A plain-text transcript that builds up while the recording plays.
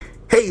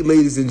Hey,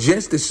 ladies and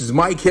gents, this is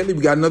Mike Kelly.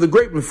 We got another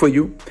great one for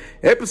you.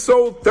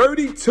 Episode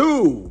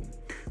 32.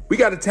 We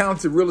got a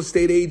talented real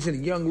estate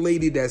agent, a young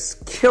lady that's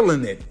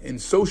killing it in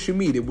social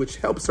media, which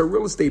helps her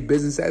real estate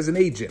business as an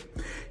agent.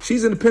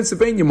 She's in the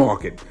Pennsylvania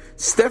market.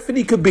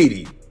 Stefanie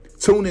Kebede.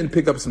 Tune in and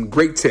pick up some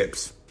great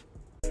tips.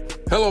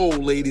 Hello,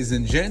 ladies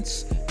and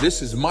gents.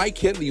 This is Mike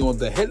Headley on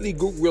the Headley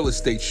Group Real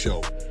Estate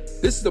Show.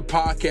 This is a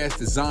podcast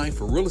designed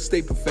for real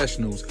estate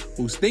professionals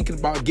who's thinking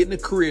about getting a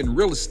career in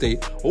real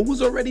estate or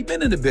who's already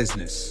been in the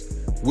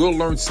business. We'll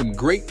learn some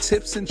great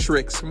tips and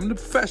tricks from the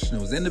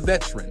professionals and the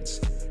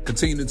veterans.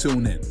 Continue to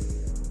tune in.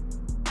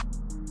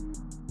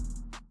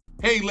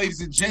 Hey,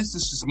 ladies and gents,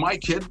 this is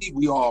Mike Headley.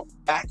 We are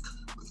back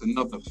with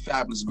another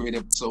fabulous, great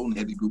episode on the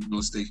Headley Group Real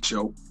Estate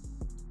Show.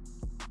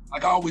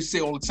 Like I always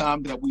say all the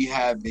time that we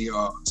have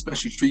a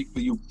special treat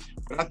for you,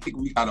 but I think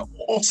we got an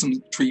awesome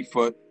treat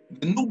for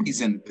the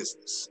newbies in the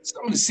business.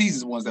 Some of the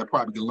seasoned ones that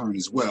probably can learn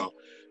as well,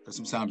 because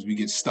sometimes we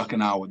get stuck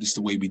in just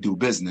the way we do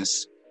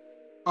business.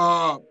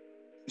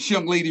 This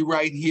young lady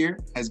right here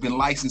has been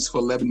licensed for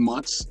 11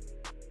 months.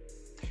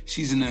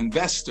 She's an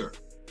investor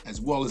as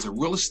well as a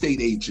real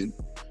estate agent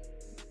in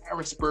the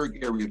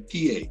Harrisburg area of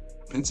PA,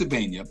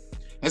 Pennsylvania.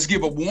 Let's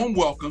give a warm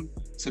welcome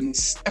to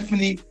Ms.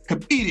 Stefanie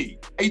Kebede.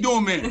 How you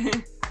doing, man?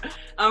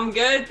 I'm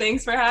good.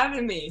 Thanks for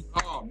having me.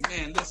 Oh,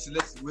 man, listen.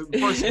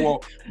 First of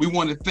all, we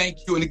want to thank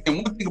you. And again,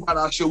 one thing about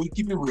our show, we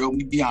keep it real,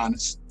 we be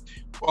honest.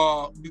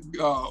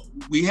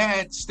 We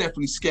had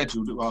Stefanie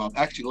scheduled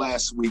actually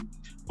last week,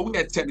 but we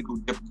had technical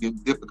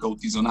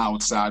difficulties on our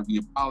side. We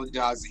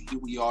apologize, and here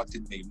we are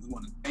today. We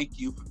want to thank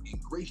you for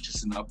being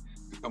gracious enough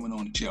to coming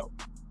on the show.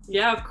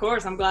 Yeah, of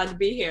course. I'm glad to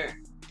be here.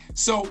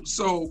 So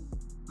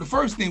the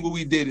first thing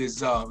we do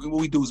is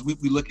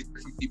we look at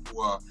different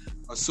people,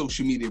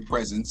 social media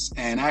presence,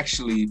 and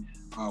actually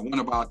one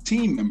of our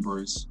team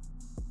members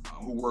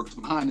who works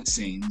behind the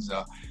scenes,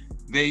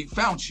 they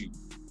found you,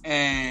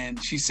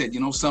 and she said, you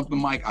know something,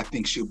 Mike, I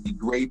think she'll be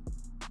great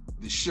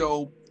for the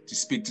show to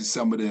speak to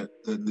some of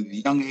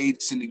the young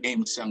agents in the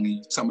game, some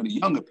of the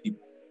younger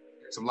people.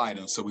 Some light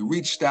on. So we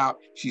reached out.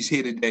 She's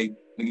here today.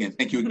 Again,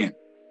 thank you again.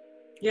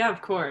 Yeah,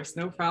 of course,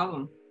 no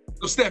problem.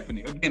 So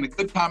Stefanie, again, a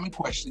good common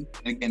question,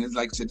 and again, it's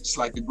like I said, it's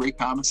like a great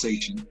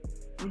conversation.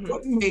 Mm-hmm.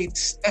 What made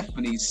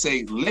Stefanie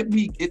say, let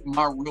me get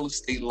my real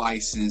estate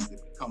license to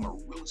become a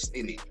real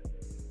estate agent?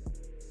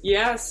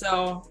 Yeah,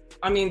 so,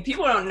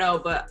 people don't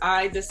know, but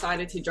I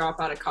decided to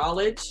drop out of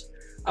college.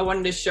 I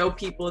wanted to show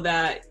people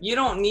that you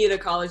don't need a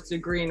college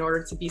degree in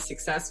order to be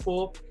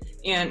successful.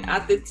 And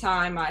at the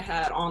time, I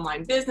had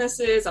online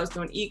businesses. I was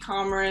doing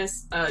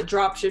e-commerce,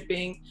 drop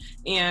shipping,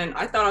 and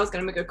I thought I was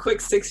going to make a quick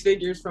 6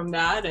 figures from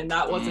that, and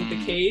that wasn't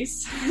the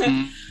case.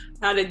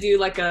 Had to do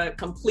like a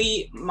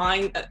complete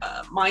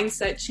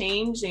mindset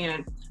change,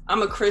 and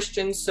I'm a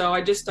Christian, so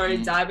I just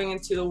started diving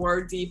into the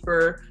word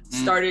deeper,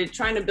 started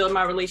trying to build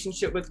my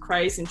relationship with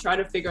Christ and try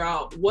to figure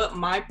out what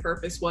my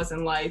purpose was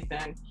in life.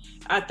 And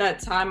at that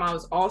time, I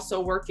was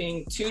also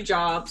working 2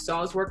 jobs, so I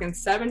was working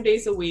 7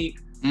 days a week,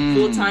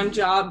 full-time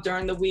job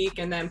during the week,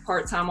 and then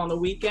part-time on the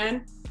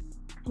weekend.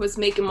 Was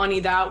making money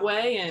that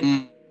way,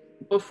 and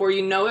before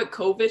you know it,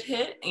 COVID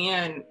hit,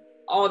 and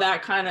all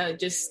that kind of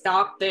just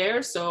stopped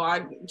there. So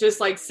I just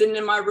like sitting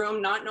in my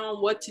room, not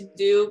knowing what to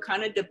do,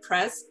 kind of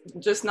depressed,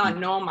 just not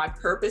knowing my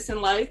purpose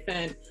in life.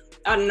 And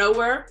out of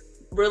nowhere,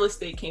 real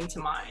estate came to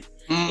mind.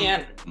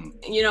 And,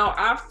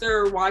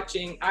 after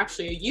watching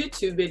actually a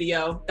YouTube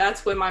video,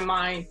 that's when my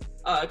mind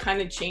kind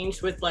of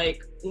changed with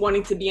like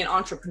wanting to be an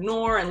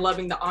entrepreneur and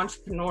loving the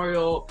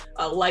entrepreneurial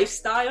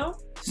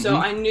lifestyle. So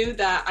I knew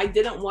that I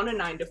didn't want a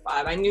 9-to-5.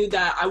 I knew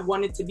that I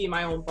wanted to be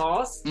my own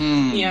boss.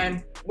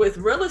 And with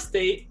real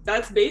estate,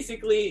 that's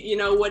basically,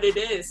 what it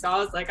is. So I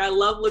was like, I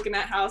love looking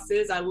at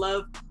houses. I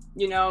love,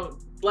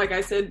 like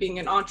I said, being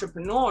an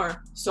entrepreneur.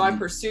 So I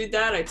pursued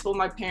that. I told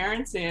my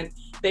parents, and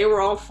they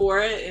were all for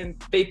it.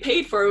 And they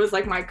paid for it. It was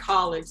like my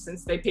college,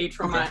 since they paid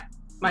for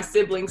my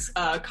siblings'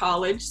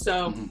 college.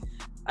 So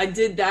I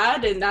did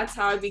that, and that's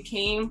how I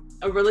became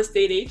a real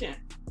estate agent.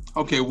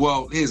 Okay,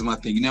 well, here's my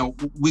thing. Now,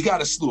 we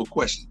got a slew of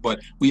questions,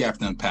 but we have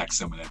to unpack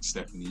some of that,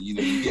 Stefanie.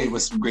 You gave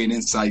us some great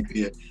insight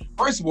here.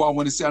 First of all, I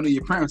want to say, I know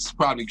your parents are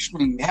probably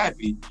extremely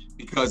happy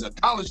because a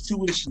college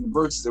tuition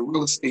versus a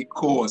real estate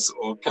course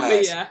or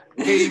class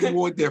made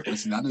more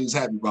difference, and I know he's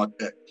happy about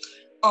that.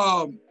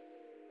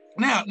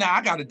 Now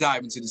I got to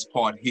dive into this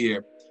part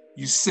here.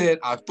 You said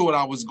I thought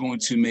I was going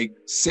to make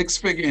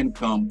 6-figure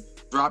income,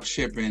 drop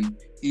shipping,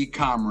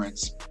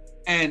 e-commerce.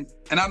 And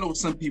I know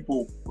some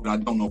people, but I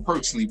don't know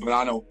personally, but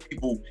I know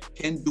people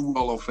can do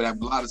well off of that.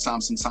 But a lot of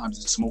times,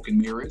 sometimes it's smoke and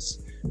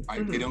mirrors,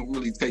 right? They don't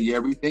really tell you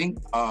everything.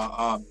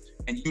 And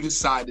you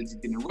decided to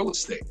get in real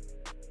estate.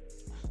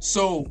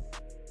 So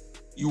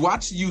you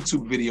watch the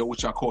YouTube video,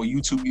 which I call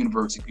YouTube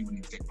University. People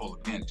need to take full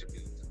advantage of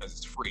it because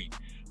it's free.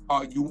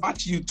 You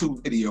watch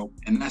YouTube video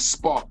and that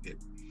sparked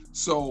it.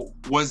 So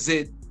was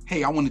it,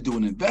 hey, I want to do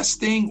an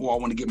investing or I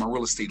want to get my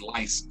real estate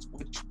license?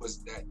 Which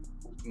was that?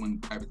 Which one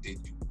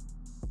gravitated you?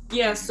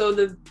 Yeah, so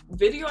the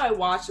video I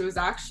watched, it was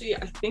actually,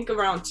 I think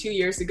around 2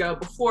 years ago,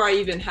 before I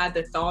even had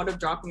the thought of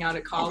dropping out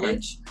of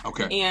college.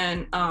 Okay.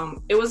 And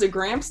it was a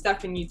Graham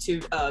Stefan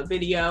YouTube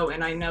video.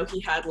 And I know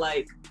he had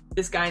like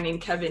this guy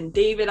named Kevin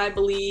David, I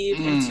believe,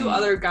 and two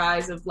other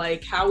guys of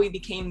like how we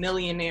became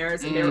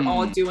millionaires. And they were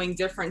all doing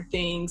different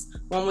things.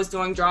 One was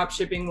doing drop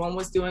shipping, one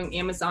was doing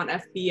Amazon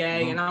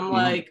FBA. And I'm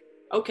like,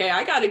 okay,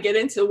 I got to get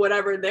into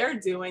whatever they're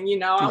doing. You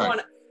know,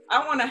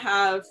 I want to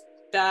have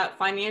that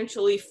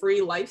financially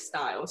free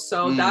lifestyle.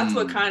 So that's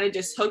what kind of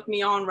just hooked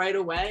me on right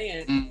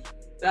away. And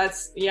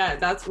that's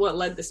what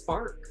led the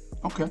spark.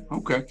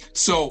 Okay.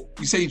 So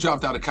you say you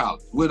dropped out of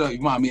college. You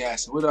mind me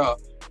asking,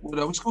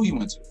 what school you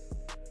went to?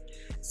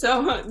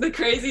 So the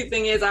crazy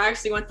thing is I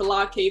actually went to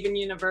Lock Haven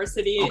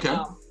University,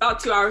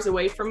 about 2 hours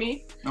away from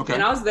me. Okay.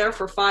 And I was there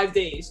for 5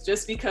 days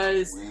just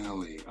because.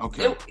 Really?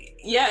 Okay.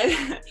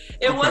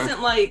 It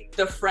wasn't like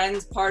the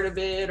friends part of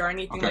it or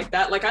anything like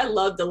that. Like I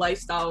loved the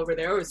lifestyle over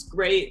there. It was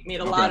great.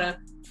 Made a lot of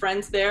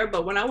friends there.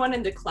 But when I went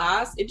into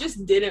class, it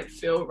just didn't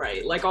feel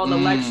right. Like all the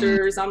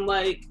lectures,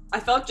 I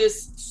felt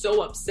just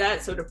so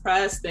upset, so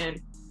depressed,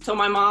 and told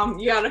my mom,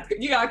 you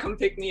gotta come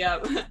pick me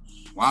up.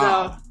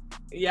 Wow. So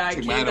yeah, I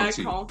came back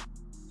home.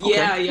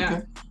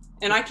 Yeah.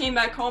 And I came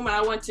back home and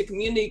I went to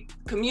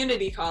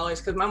community college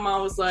because my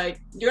mom was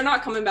like, you're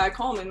not coming back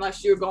home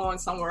unless you're going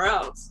somewhere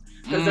else.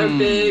 Because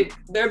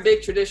they're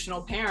big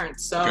traditional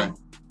parents. So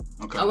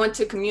I went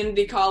to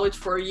community college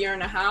for a year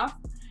and a half.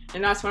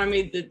 And that's when I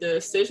made the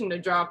decision to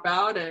drop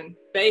out. And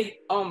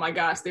oh my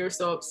gosh, they were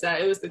so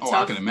upset. It was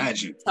I can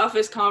imagine.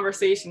 Toughest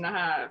conversation to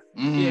have.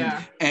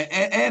 Yeah.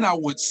 And I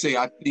would say,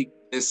 I think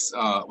this,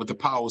 with the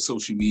power of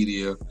social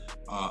media,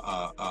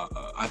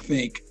 I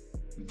think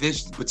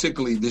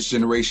particularly this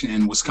generation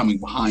and what's coming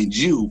behind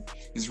you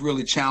is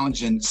really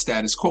challenging the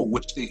status quo,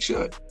 which they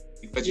should.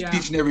 Because you're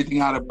teaching everything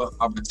out of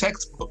a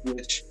textbook,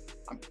 which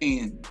I'm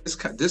paying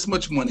this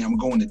much money, I'm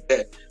going to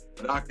debt,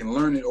 but I can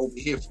learn it over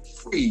here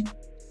for free.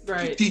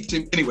 Right.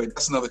 Teaching anyway.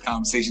 That's another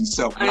conversation.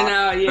 So I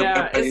know,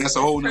 yeah. That's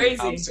a whole nother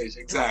conversation.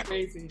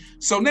 Exactly. It's crazy.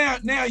 So now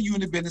you're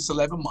in the business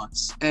 11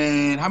 months,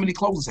 and how many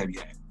closings have you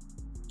had?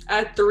 I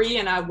had 3,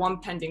 and I have 1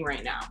 pending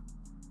right now.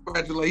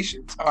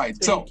 Congratulations. All right.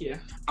 Thank you.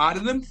 Out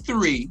of them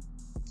 3,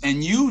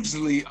 and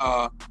usually,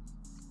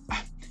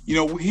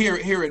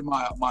 here at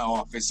my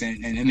office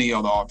and any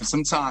other office,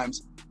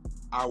 sometimes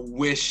I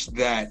wish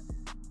that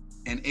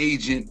an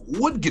agent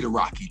would get a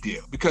rocky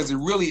deal because it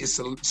really is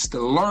the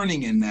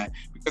learning in that.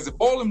 Because if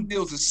all them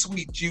deals are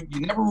sweet, you're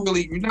not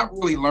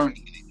really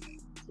learning anything.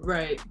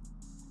 Right.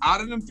 Out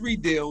of them 3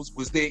 deals,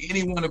 was there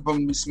any one of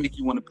them that make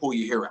you want to pull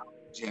your hair out?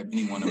 Did you have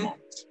any one of them?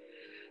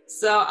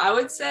 So I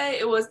would say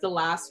it was the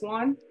last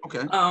one.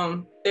 Okay.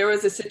 There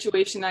was a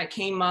situation that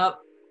came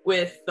up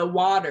with the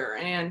water,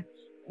 and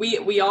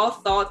we all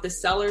thought, the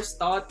sellers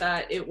thought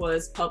that it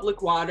was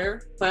public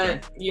water,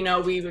 but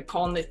we would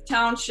call them the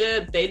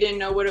township. They didn't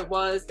know what it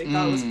was. They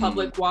thought it was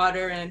public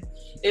water, and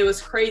it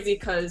was crazy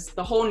because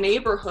the whole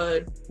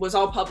neighborhood was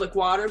all public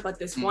water, but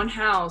this one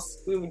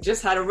house, we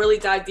just had to really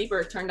dive deeper.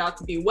 It turned out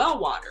to be well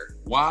water.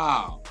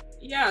 Wow.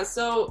 Yeah,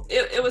 so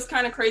it was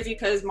kind of crazy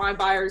because my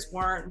buyers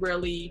weren't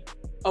really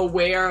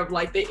aware of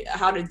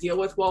how to deal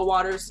with well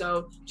water.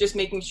 So just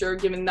making sure,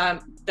 giving them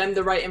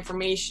the right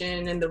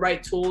information and the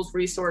right tools,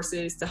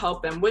 resources to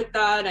help them with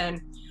that. And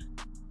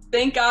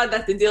thank God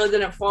that the deal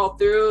didn't fall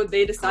through.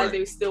 They decided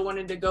they still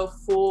wanted to go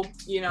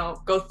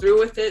go through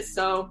with it.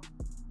 So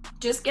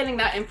just getting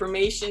that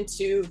information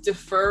to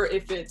defer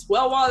if it's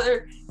well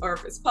water or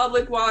if it's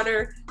public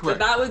water.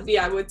 Correct. So that would be,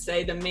 I would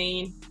say,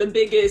 the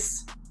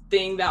biggest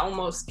thing that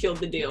almost killed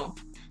the deal.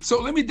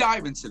 So let me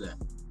dive into that.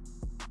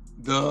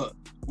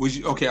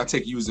 I'll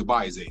take you as a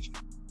buyer's agent.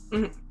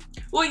 Mm-hmm.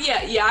 Well,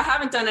 yeah. I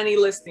haven't done any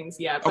listings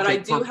yet, but I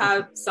do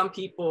have some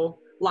people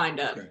lined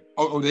up. Okay.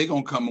 Oh, they're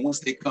going to come. And once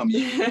they come,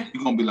 you're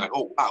going to be like,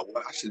 oh, wow,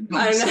 well, I should know.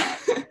 I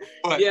know.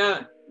 But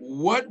yeah.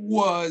 What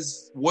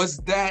was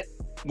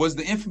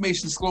the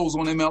information disclosed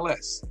on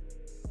MLS?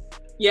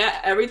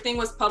 Yeah, everything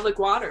was public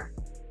water.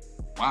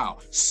 Wow.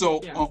 So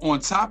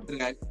on top of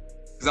that,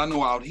 because I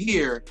know out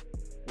here,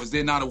 was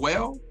there not a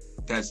well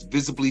that's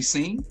visibly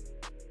seen?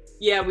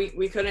 Yeah,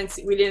 we couldn't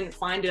see, we didn't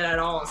find it at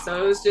all.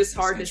 So it was just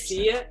hard to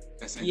see it.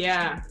 That's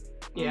interesting.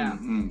 Yeah.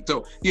 Mm-hmm.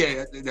 So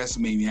that's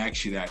made me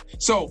ask you that.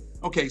 So,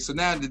 okay, so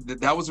now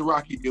that was a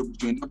rocky deal,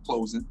 but you ended up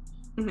closing.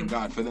 Mm-hmm. Thank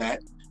God for that.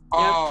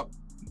 Yep.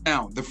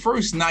 Now, the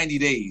first 90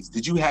 days,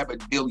 did you have a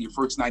deal your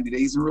first 90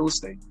 days in real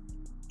estate?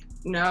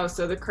 No.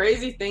 So the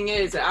crazy thing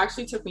is, it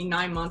actually took me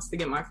 9 months to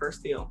get my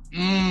first deal.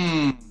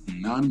 9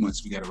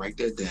 months. We got to write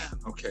that down.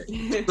 Okay.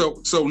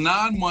 So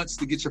 9 months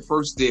to get your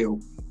first deal.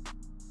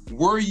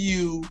 Were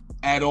you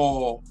at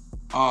all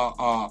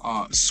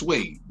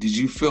swayed? Did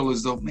you feel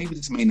as though maybe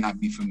this may not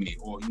be for me,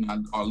 or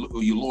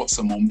you lost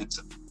some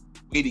momentum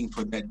waiting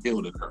for that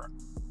deal to occur?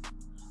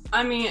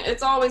 I mean,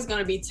 it's always going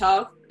to be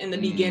tough in the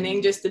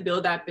beginning just to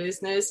build that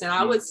business. And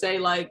I would say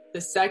like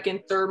the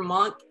second, third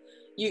month,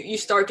 you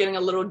start getting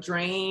a little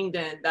drained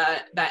and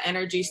that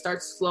energy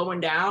starts slowing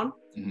down.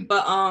 Mm-hmm.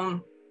 But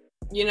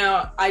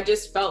I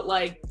just felt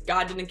like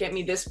God didn't get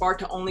me this far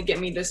to only get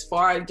me this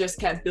far. I just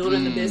kept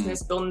building the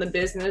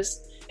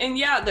business. And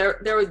yeah,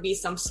 there would be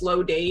some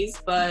slow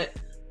days, but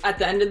at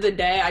the end of the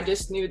day, I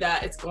just knew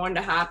that it's going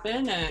to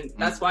happen. And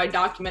that's why I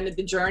documented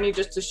the journey,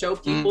 just to show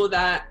people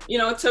that,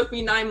 it took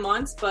me 9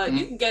 months, but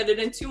you can get it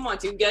in 2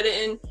 months. You can get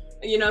it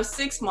in,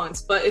 6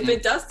 months. But if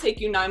it does take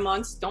you 9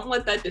 months, don't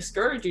let that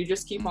discourage you.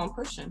 Just keep on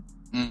pushing.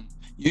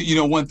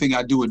 One thing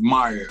I do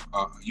admire,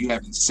 you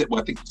haven't said,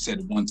 well, I think you said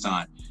it one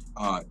time.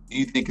 Do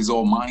you think is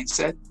all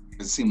mindset?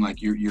 Because it seems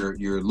like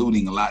you're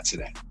alluding a lot to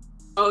that.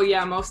 Oh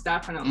yeah, most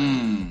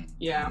definitely.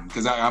 Yeah.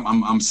 Because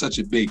I'm such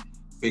a big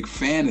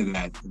fan of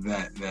that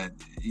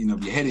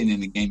if you're heading in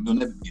the game, you'll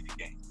never be in the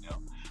game.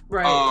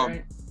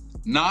 Right.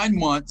 9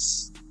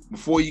 months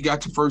before you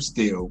got your first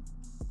deal.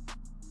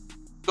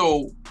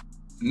 So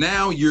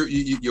now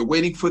you're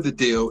waiting for the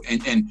deal,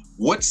 and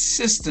what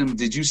system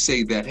did you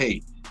say that,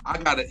 hey, I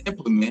got to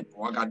implement,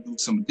 or I got to do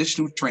some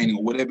additional training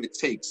or whatever it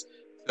takes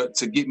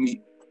to get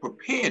me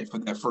prepared for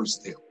that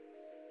first deal?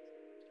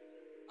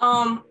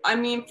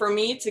 For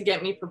me, to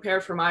get me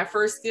prepared for my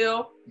first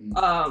deal,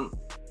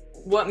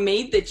 what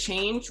made the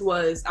change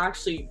was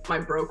actually my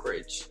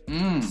brokerage.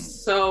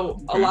 So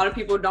a lot of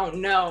people don't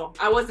know,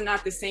 I wasn't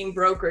at the same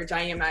brokerage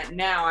I am at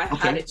now. I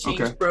had to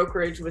change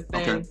brokerage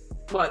within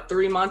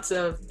 3 months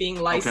of being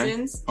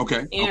licensed.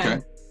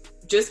 And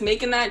just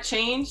making that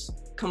change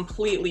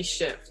completely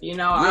shift.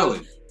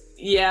 Really?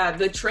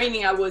 The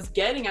training I was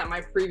getting at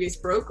my previous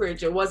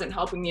brokerage, it wasn't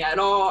helping me at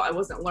all. I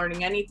wasn't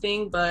learning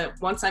anything. But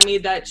once I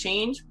made that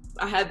change,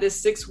 I had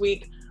this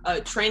 6-week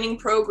training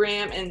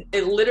program, and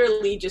it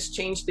literally just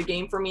changed the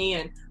game for me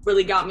and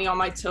really got me on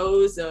my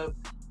toes of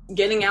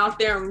getting out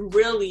there and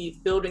really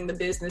building the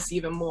business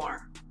even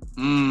more.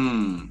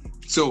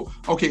 So,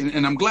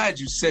 and I'm glad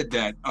you said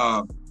that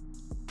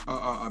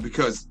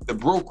because the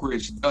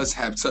brokerage does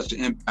have such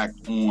an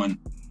impact on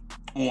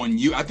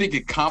you. I think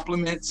it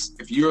complements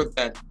if you're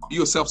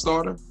a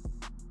self-starter.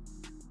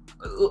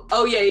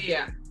 Oh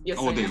yeah. Yes.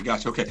 Oh, there you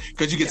got you. Okay,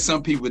 because you get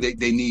some people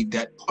they need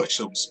that push,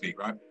 so to speak,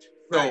 right?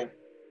 Right. So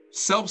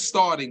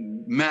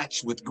self-starting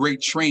matched with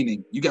great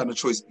training, you got no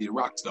choice to be a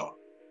rock star.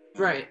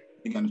 Right.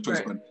 You got no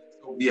choice. But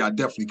I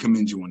definitely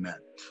commend you on that.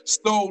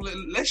 So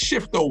let's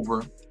shift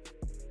over.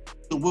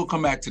 We'll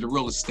come back to the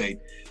real estate.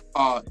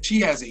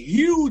 She has a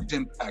huge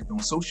impact on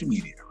social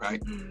media,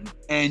 right?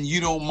 And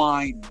you don't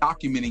mind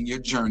documenting your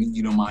journey.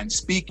 You don't mind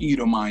speaking. You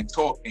don't mind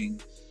talking.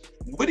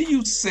 What do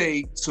you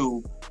say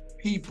to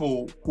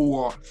people who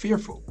are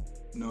fearful?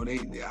 I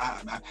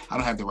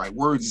don't have the right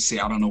words to say.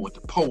 I don't know what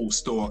to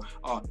post or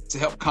to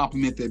help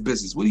complement their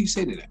business. What do you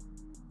say to that?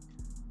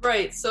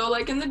 Right. So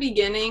like in the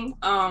beginning,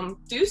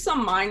 do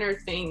some minor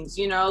things,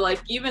 like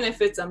even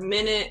if it's a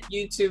minute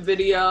YouTube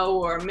video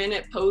or a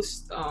minute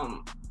post,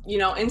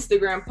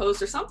 Instagram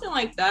post or something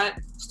like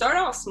that. Start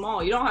out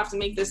small. You don't have to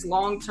make this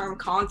long-term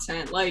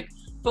content. Like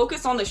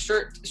focus on the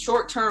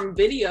short-term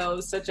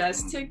videos, such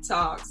as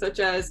TikTok, such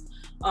as,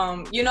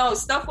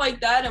 stuff like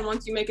that. And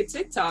once you make a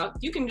TikTok,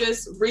 you can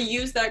just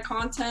reuse that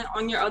content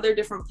on your other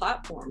different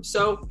platforms.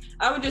 So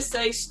I would just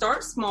say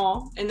start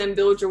small and then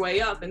build your way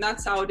up. And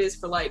that's how it is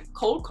for like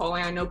cold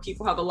calling. I know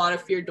people have a lot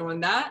of fear doing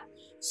that.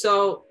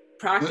 So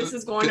practice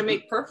is going to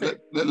make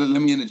perfect. Let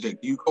me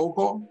interject. Do you cold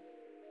call?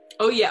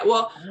 Oh yeah.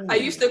 Well, I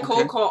used to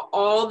cold call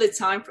all the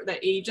time for the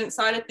agent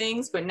side of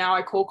things, but now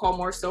I cold call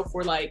more so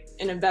for like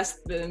the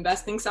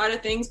investing side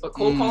of things, but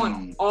cold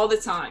calling all the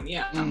time.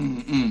 Yeah.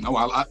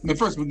 Oh,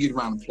 first we'll get a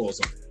round of applause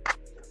on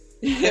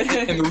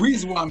it. And the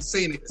reason why I'm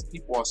saying it is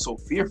people are so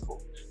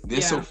fearful. They're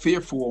so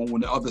fearful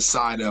on the other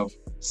side of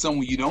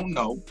someone you don't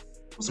know.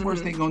 What's the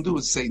worst thing you're gonna do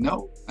is say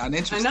no, not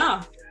interested. I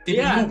know. Keep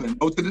it moving.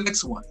 Go to the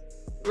next one.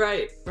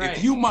 Right.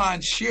 If you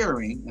mind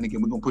sharing, and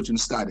again, we're gonna put you in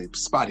the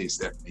spot here,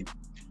 Stephanie.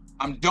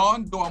 I'm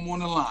done, though I'm on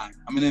the line.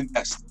 I'm an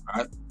investor,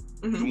 right?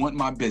 You want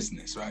my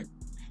business, right?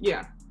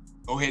 Yeah.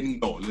 Go ahead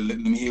and go. Let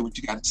me hear what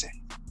you got to say.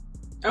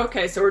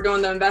 Okay, so we're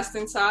doing the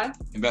investing side?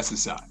 Investing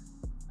side.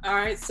 All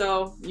right,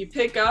 so you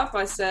pick up,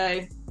 I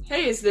say,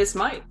 hey, is this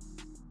Mike?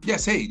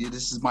 Yes, hey,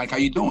 this is Mike. How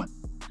you doing?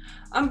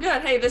 I'm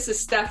good. Hey, this is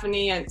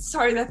Stephanie, and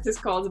sorry that this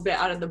call is a bit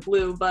out of the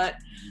blue, but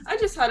I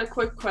just had a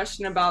quick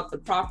question about the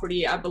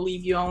property I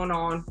believe you own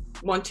on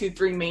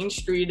 123 Main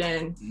Street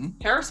in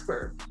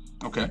Harrisburg.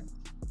 Okay.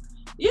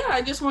 Yeah,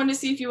 I just wanted to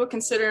see if you would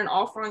consider an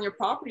offer on your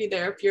property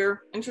there if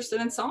you're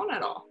interested in selling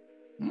at all.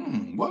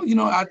 Well,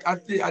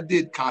 I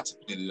did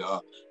contemplate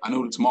it. I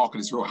know this market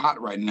is real hot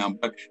right now,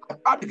 but I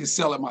probably could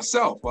sell it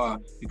myself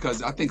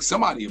because I think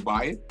somebody would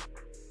buy it.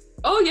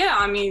 Oh, yeah.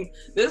 I mean,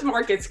 this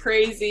market's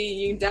crazy.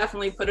 You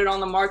definitely put it on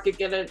the market,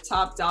 get a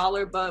top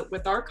dollar. But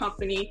with our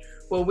company,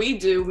 what we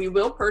do, we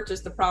will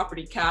purchase the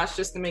property cash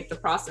just to make the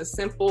process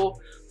simple,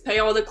 pay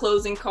all the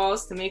closing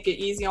costs to make it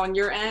easy on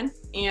your end,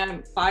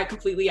 and buy it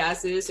completely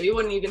as is. So you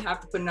wouldn't even have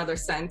to put another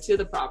cent to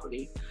the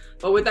property.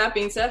 But with that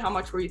being said, how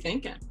much were you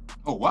thinking?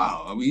 Oh,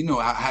 wow. I mean,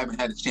 I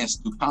haven't had a chance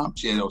to do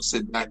comps yet or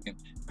sit back and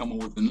come up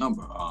with a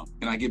number.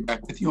 Can I get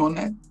back with you on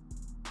that?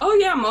 Oh,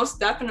 yeah, most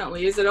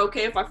definitely. Is it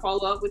okay if I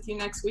follow up with you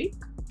next week?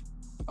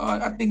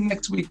 I think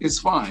next week is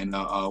fine.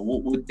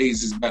 What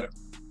days is better?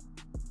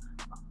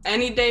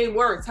 Any day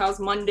works. How's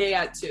Monday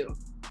at 2?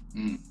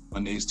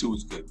 Mondays 2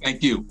 is good.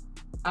 Thank you.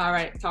 All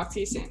right. Talk to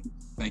you soon.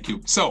 Thank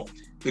you. So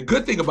the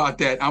good thing about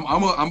that, I'm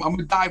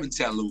gonna dive into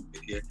that a little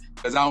bit here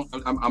because I'm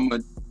gonna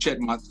shed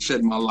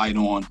my light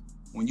on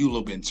you a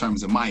little bit in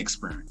terms of my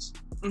experience.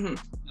 Mm-hmm.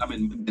 I've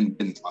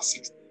been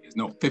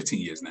about 15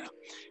 years now,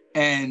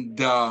 and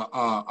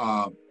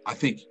I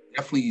think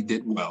definitely you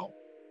did well.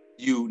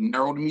 You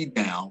narrowed me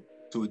down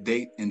to a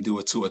date and do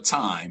it to a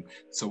time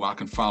so I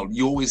can follow.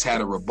 You always had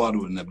a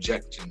rebuttal and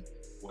objection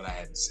what I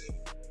had to say.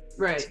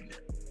 Right.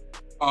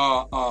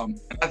 I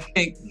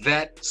think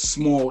that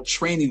small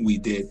training we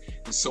did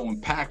is so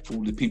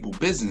impactful to people's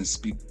business,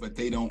 but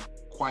they don't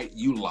quite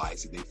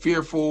utilize it. They're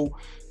fearful.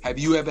 Have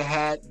you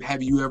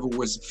ever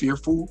was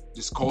fearful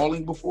just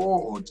calling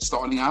before or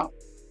starting out?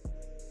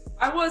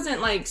 I wasn't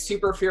like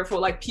super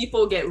fearful. Like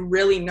people get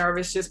really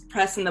nervous just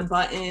pressing the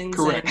buttons.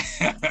 Correct.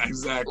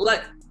 Exactly.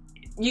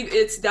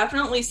 It's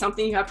definitely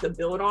something you have to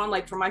build on.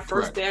 Like for my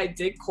first day, I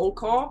did cold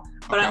call,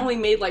 but I only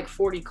made like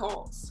 40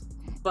 calls.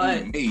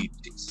 But you made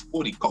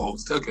 40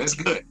 calls. Okay, that's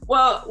good.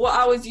 Well,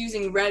 I was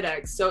using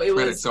RedX, so it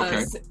was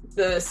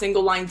the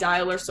single line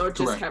dialer, so it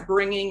just kept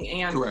ringing,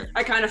 and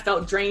I kind of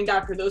felt drained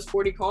after those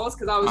 40 calls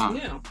because I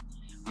was new.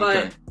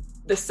 But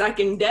the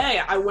second day,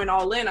 I went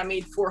all in. I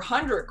made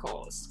 400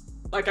 calls.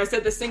 Like I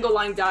said, the single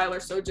line dialer,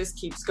 so it just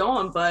keeps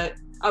going. But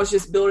I was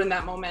just building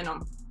that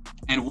momentum.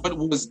 And what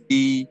was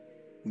the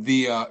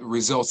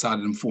results out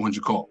of them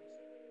 400 calls?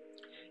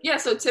 Yeah,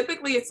 so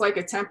typically it's like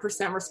a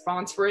 10%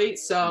 response rate.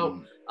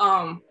 So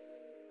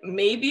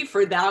maybe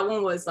for that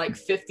one was like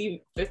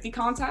 50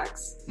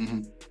 contacts.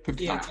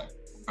 50 contacts.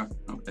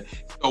 Okay.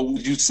 So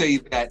would you say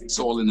that it's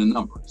all in the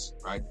numbers,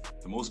 right?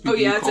 The most people.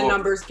 It's a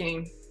numbers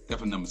game.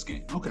 Definitely a numbers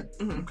game. Okay.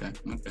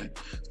 Okay.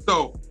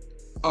 So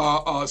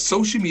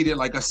social media,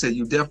 like I said,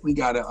 you definitely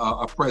got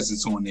a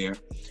presence on there.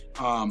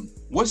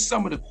 What's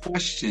some of the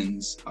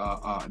questions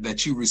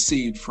that you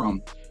received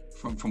from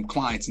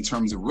clients in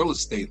terms of real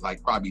estate,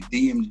 like probably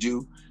DM'd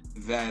you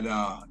that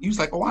you was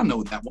like, oh, I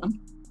know that one?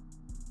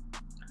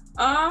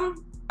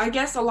 I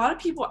guess a lot of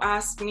people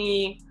ask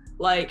me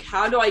like,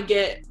 how do I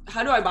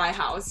buy a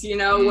house? You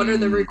know, what are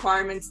the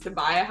requirements to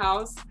buy a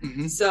house?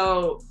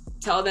 So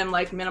tell them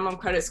like minimum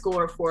credit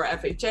score for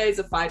FHA is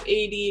a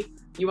 580.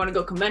 You want to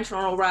go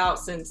conventional route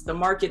since the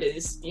market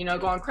is,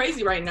 going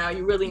crazy right now.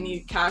 You really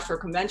need cash or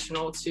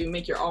conventional to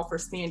make your offer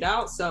stand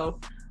out. So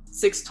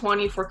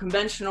 620 for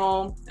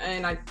conventional,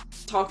 and I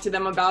talked to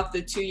them about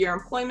the 2-year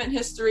employment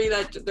history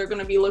that they're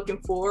going to be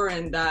looking for,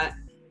 and that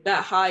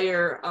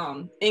higher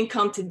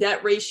income to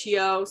debt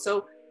ratio.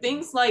 So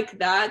things like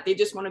that. They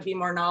just want to be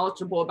more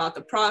knowledgeable about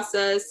the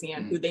process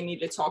and who they need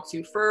to talk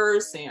to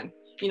first, and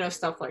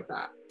stuff like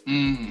that.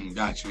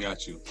 Got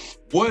you.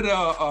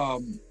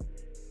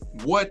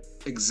 What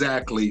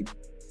exactly,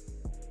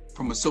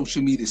 from a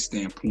social media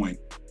standpoint,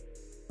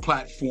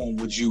 platform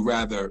would you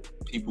rather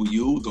people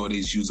use, or they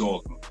just use all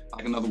of them?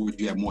 Like, in other words,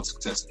 you have more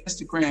success in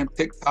Instagram,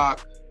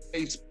 TikTok,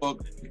 Facebook,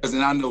 because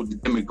then I know the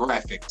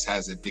demographics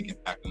has a big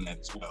impact on that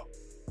as well.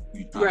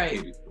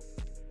 Right.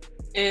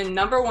 And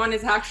number one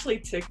is actually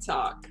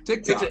TikTok.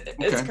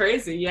 It's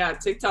crazy. Yeah.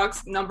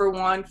 TikTok's number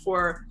one.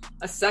 For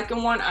a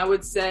second one, I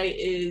would say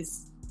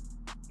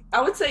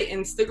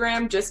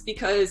Instagram, just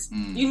because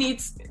you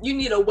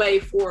need a way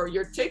for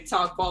your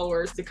TikTok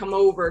followers to come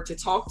over to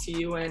talk to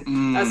you,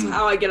 and that's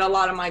how I get a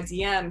lot of my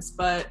DMs.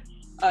 But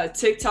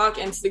TikTok,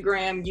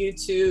 Instagram,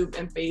 YouTube,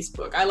 and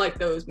Facebook, I like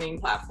those main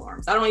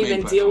platforms. I don't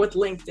even deal with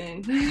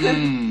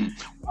LinkedIn.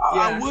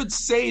 I would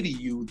say to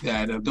you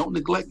that don't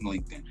neglect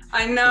LinkedIn.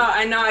 I know.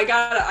 I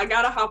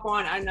gotta hop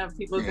on. I know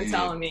people have been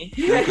telling me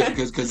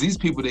because these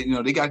people,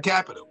 they got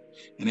capital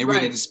and they're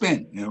ready to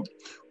spend.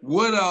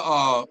 What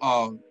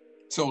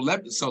So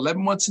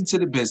 11 months into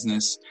the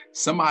business,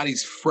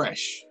 somebody's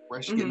fresh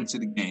getting into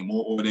the game,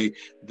 or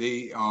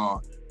they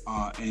are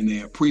in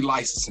their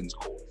pre-licensing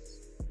course.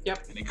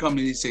 Yep. And they come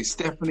to me and say,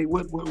 Stefanie,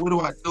 what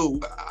do I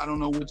do? I don't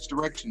know which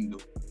direction to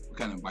do. What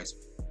kind of advice?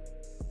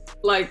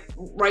 Like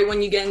right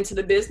when you get into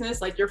the business,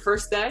 like your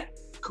first day?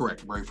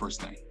 Correct. Very first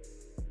day.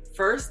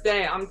 First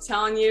day, I'm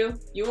telling you,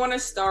 you want to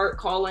start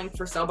calling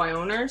for sell by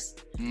owners,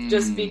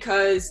 just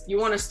because you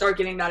want to start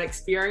getting that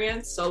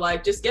experience. So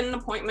like, just get an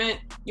appointment.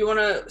 You want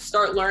to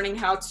start learning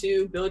how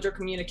to build your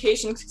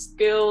communication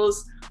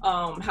skills,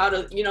 how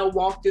to,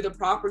 walk through the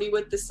property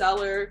with the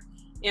seller.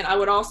 And I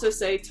would also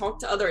say, talk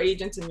to other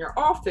agents in your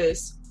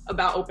office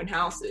about open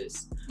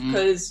houses,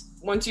 because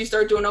once you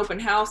start doing open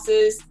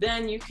houses,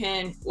 then you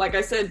can, like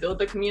I said, build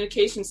the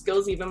communication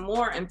skills even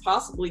more and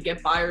possibly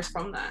get buyers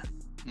from that.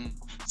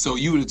 So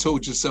you would have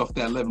told yourself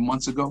that 11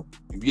 months ago,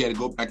 if you had to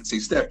go back and say,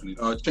 Stefanie,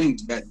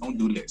 change that, don't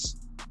do this.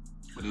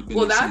 Would it have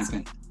been the same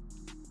thing?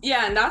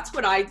 Yeah, and that's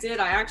what I did.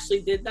 I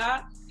actually did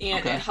that,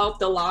 and it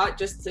helped a lot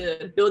just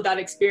to build that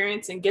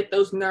experience and get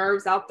those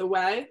nerves out the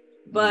way.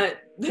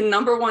 But the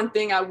number one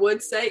thing I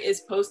would say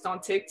is post on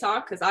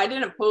TikTok, because I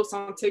didn't post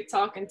on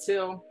TikTok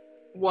until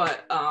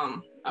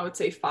I would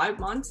say 5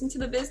 months into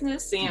the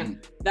business.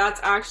 And that's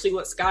actually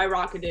what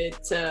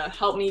skyrocketed to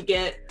help me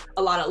get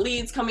a lot of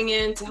leads coming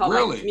in, to help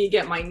me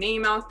get my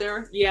name out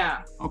there.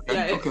 Yeah. Okay.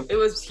 Yeah, it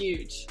was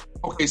huge.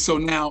 Okay. So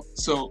now,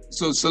 so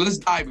let's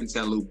dive into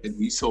that a little bit.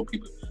 We saw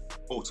people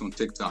post on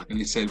TikTok and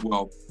they said,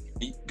 well,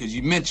 because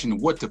you mentioned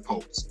what to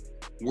post.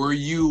 Were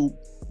you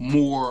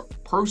more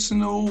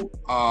personal,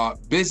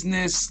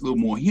 business, a little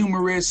more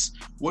humorous?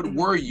 What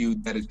were you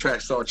that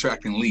started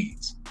attracting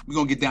leads? We're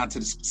going to get down to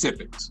the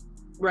specifics.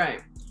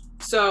 Right.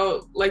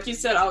 So like you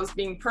said, I was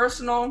being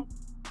personal.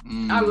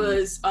 I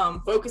was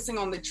focusing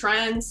on the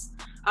trends.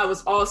 I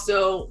was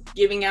also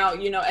giving out,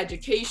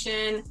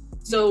 education.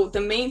 So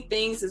the main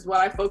things is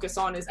what I focus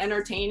on is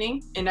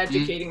entertaining and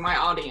educating my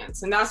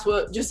audience. And that's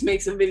what just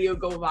makes a video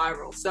go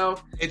viral. So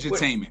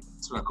edutainment,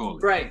 that's what I call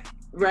it.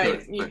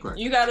 Right.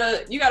 You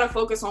gotta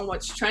focus on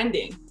what's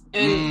trending.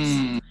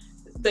 And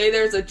say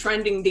there's a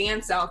trending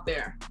dance out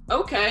there.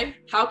 Okay,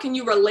 how can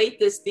you relate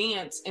this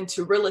dance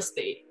into real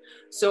estate?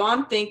 So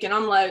I'm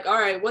like, all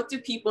right, what do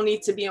people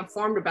need to be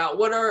informed about?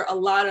 What are a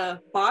lot of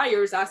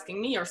buyers asking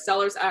me or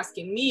sellers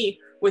asking me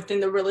within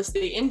the real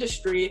estate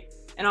industry?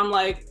 And I'm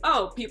like,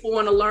 oh, people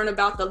want to learn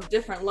about the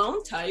different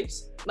loan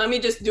types. Let me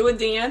just do a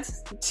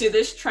dance to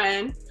this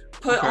trend,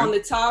 put on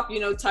the top,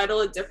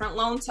 title it different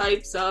loan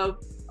types of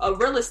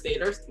real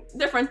estate or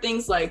different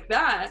things like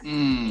that.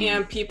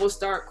 And people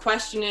start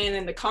questioning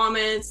in the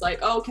comments like,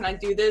 oh, can I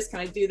do this? Can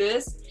I do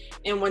this?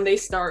 And when they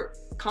start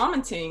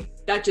commenting,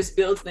 that just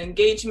builds the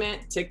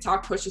engagement.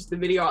 TikTok pushes the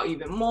video out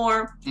even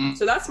more.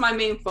 So that's my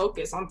main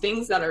focus, on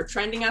things that are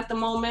trending at the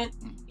moment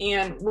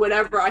and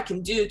whatever I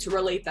can do to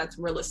relate that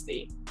to real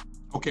estate.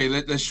 Okay,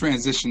 let's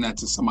transition that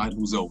to somebody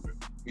who's older.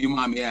 You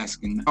mind me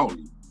asking, how old are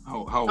you?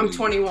 How old I'm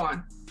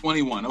 21.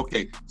 21,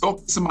 okay.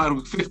 Talk to somebody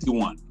who's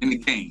 51 in the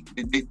game.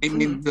 They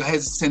may be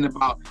hesitant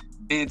about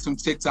dancing on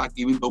TikTok,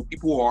 even though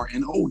people are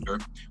and older.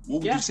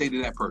 What would you say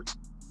to that person?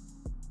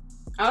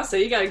 I would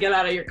say you got to get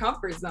out of your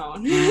comfort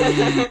zone.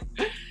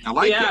 I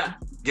like that.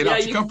 Get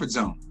out your comfort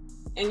zone.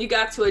 And you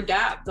got to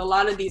adapt. A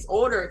lot of these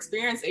older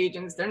experienced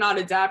agents, they're not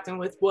adapting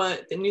with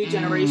what the new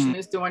generation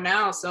is doing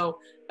now. So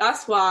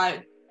that's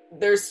why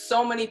there's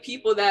so many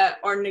people that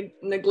are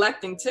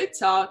neglecting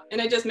TikTok,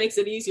 and it just makes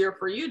it easier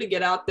for you to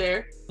get out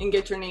there and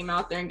get your name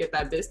out there and get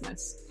that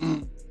business.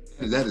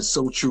 That is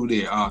so true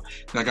there.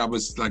 Like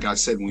I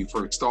said when we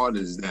first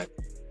started, is that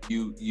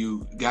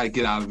you got to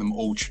get out of them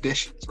old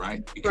traditions,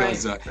 right?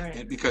 Because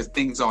because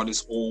things are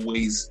just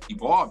always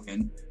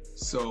evolving.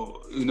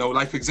 So,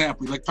 like for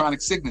example,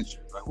 electronic signatures.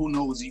 Right? Who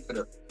knows, you could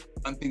have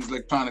done things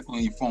electronically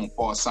on your phone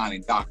for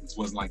signing documents. It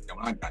wasn't like that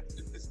when I got to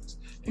the business.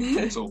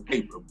 It was all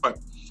paper. But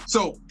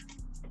so,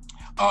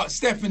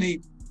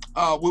 Stefanie,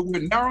 we're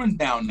narrowing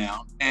down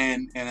now,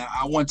 and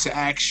I want to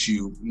ask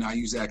you, and I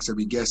usually ask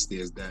every guest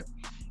is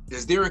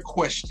there a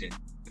question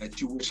that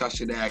you wish I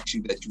should ask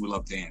you that you would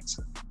love to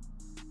answer?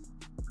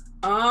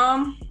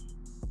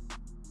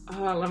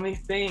 Let me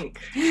think.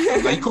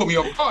 Now you caught me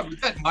off guard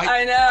with that, Mike.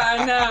 I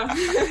know.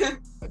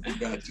 I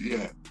got you,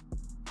 yeah.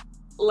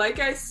 Like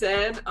I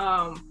said,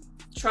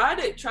 try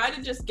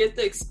to just get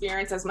the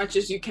experience as much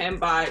as you can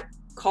by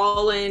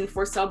calling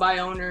for sell by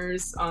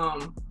owners,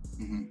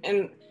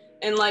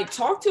 and like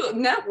talk to a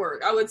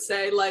network. I would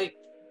say, like,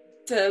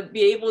 to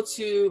be able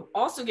to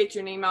also get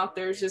your name out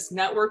there is just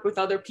network with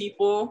other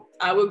people.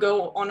 I would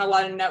go on a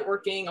lot of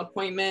networking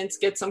appointments,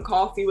 get some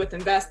coffee with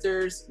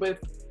investors, with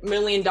 $1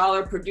 million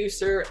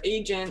producer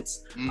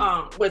agents,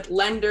 with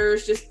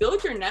lenders. Just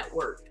build your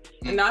network.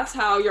 And that's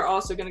how you're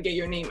also going to get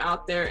your name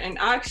out there. And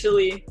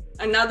actually,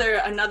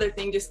 another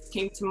thing just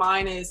came to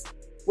mind is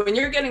when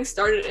you're getting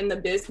started in the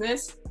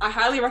business, I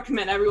highly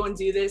recommend everyone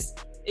do this,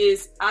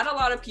 is add a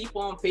lot of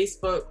people on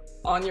Facebook,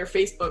 on your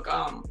Facebook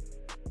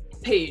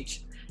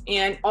page.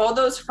 And all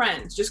those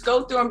friends, just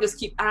go through them, just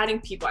keep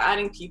adding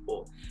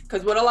people.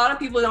 Because what a lot of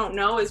people don't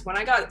know is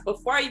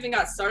before I even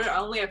got started, I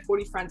only had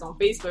 40 friends on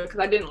Facebook because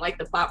I didn't like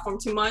the platform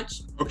too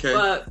much. Okay.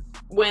 But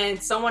when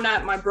someone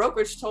at my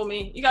brokerage told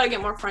me, you got to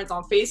get more friends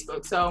on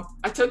Facebook. So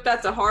I took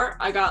that to heart.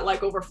 I got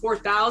like over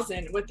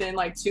 4,000 within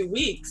like 2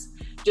 weeks.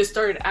 Just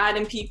started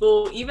adding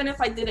people. Even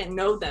if I didn't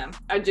know them,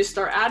 I just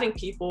start adding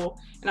people,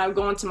 and I would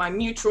go into my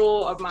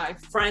mutual of my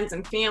friends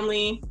and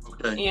family.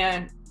 Okay.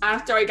 And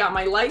after I got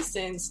my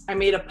license, I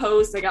made a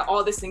post. I got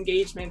all this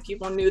engagement.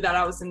 People knew that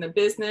I was in the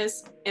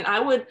business, and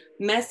I would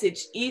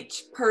message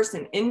each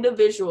person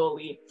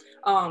individually,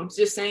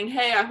 just saying,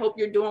 hey, I hope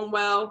you're doing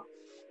well.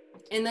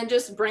 And then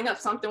just bring up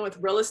something with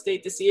real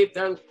estate to see if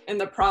they're in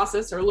the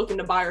process or looking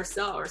to buy or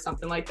sell or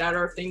something like that,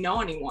 or if they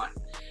know anyone.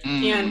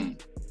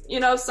 And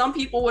some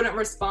people wouldn't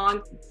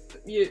respond,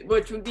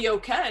 which would be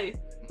okay.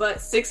 But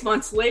 6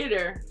 months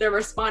later, they're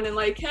responding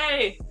like,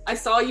 hey, I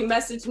saw you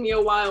message me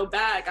a while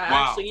back. I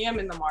actually am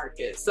in the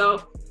market.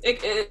 So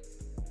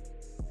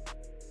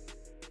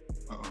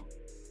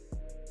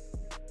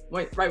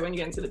right when you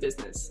get into the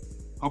business.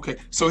 Okay.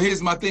 So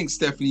here's my thing,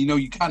 Stefanie.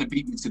 You kind of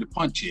beat me to the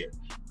punch here.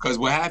 Because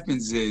what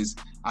happens is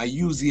I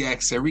usually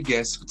ask every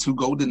guest for 2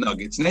 golden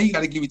nuggets. Now you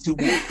got to give me 2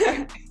 more.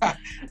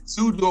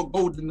 2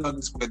 golden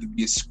nuggets, whether it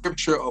be a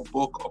scripture, a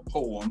book, a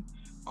poem,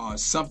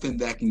 something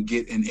that can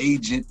get an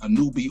agent, a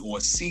newbie, or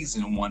a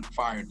seasoned one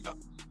fired up?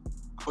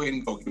 Go ahead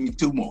and go. Give me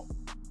 2 more.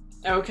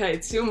 Okay,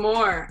 2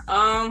 more.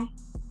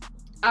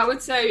 I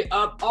would say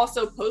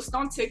also post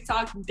on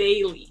TikTok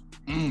daily.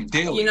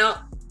 Daily. You know,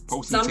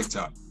 posting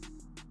TikTok.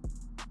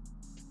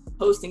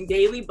 Posting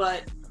daily,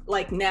 but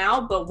like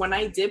now, but when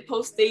I did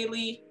post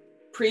daily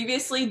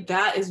previously,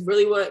 that is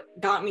really what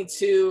got me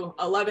to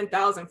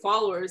 11,000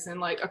 followers in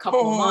like a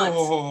couple of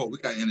months. We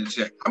got to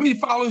interject. How many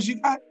followers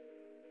you got?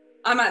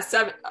 I'm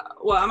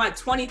at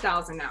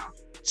 20,000 now.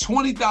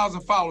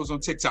 20,000 followers on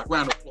TikTok.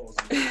 Round of applause.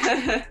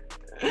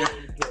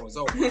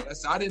 Oh, wow.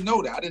 I didn't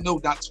know that. I didn't know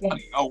that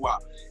 20. Oh, wow.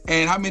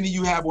 And how many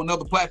you have on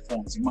other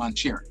platforms? You mind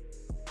sharing?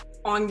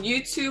 On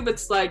YouTube,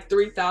 it's like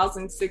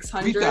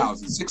 3,600.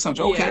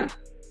 3,600. Okay. Yeah.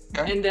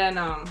 Okay. And then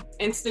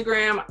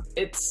Instagram,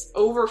 it's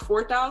over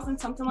 4,000,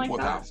 something like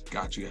 4,000. That.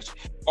 Gotcha.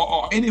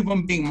 Are any of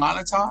them being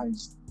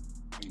monetized?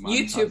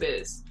 YouTube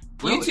is.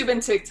 Really? YouTube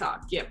and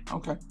TikTok. Yep.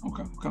 Okay.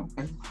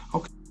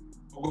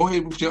 Go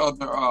ahead with your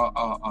other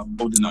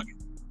golden nugget.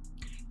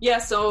 Yeah,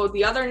 so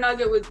the other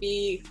nugget would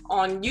be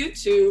on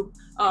YouTube.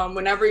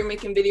 Whenever you're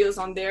making videos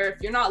on there,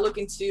 if you're not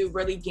looking to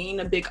really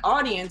gain a big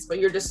audience, but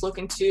you're just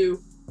looking to,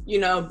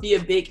 be a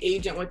big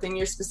agent within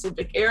your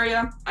specific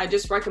area, I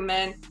just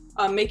recommend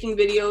making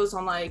videos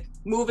on like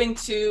moving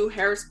to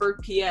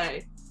Harrisburg, PA,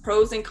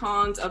 pros and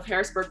cons of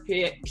Harrisburg,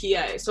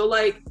 PA. So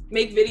like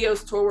make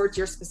videos towards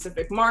your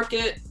specific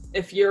market.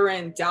 If you're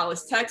in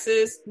Dallas,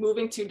 Texas,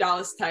 moving to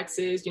Dallas,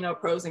 Texas,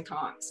 pros and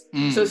cons.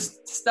 So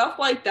stuff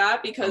like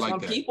that, because when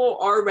people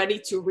are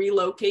ready to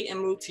relocate and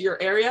move to your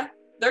area,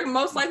 they're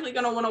most likely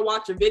going to want to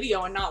watch a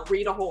video and not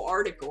read a whole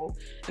article.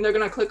 And they're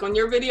going to click on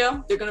your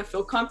video. They're going to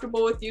feel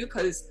comfortable with you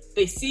because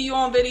they see you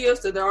on video.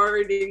 So they're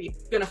already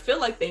going to feel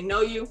like they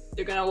know you.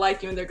 They're going to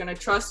like you and they're going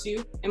to trust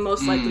you and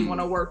most likely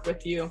want to work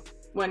with you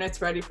when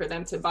it's ready for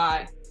them to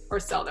buy or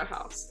sell their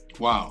house.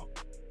 Wow.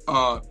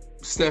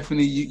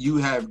 Stefanie, you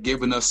have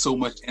given us so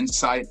much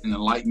insight and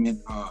enlightenment.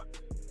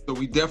 So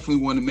we definitely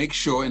want to make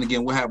sure, and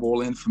again, we'll have all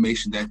the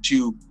information that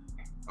you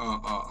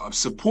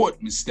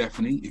support Ms.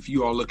 Stefanie. If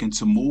you are looking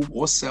to move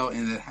or sell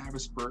in the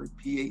Harrisburg,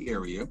 PA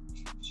area,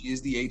 she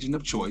is the agent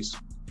of choice.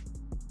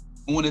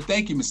 I want to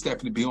thank you, Ms.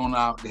 Stefanie, for being on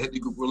the Headley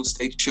Group Real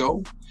Estate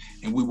Show,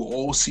 and we will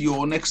all see you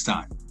all next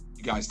time.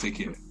 You guys take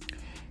care.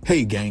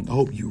 Hey, gang, I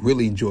hope you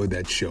really enjoyed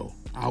that show.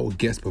 Our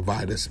guests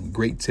provide us some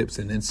great tips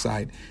and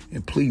insight,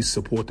 and please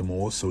support them on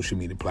all social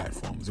media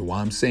platforms. And while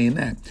I'm saying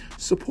that,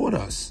 support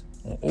us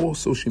on all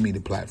social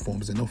media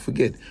platforms, and don't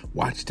forget,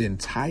 watch the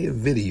entire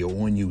video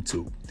on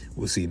YouTube.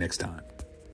 We'll see you next time.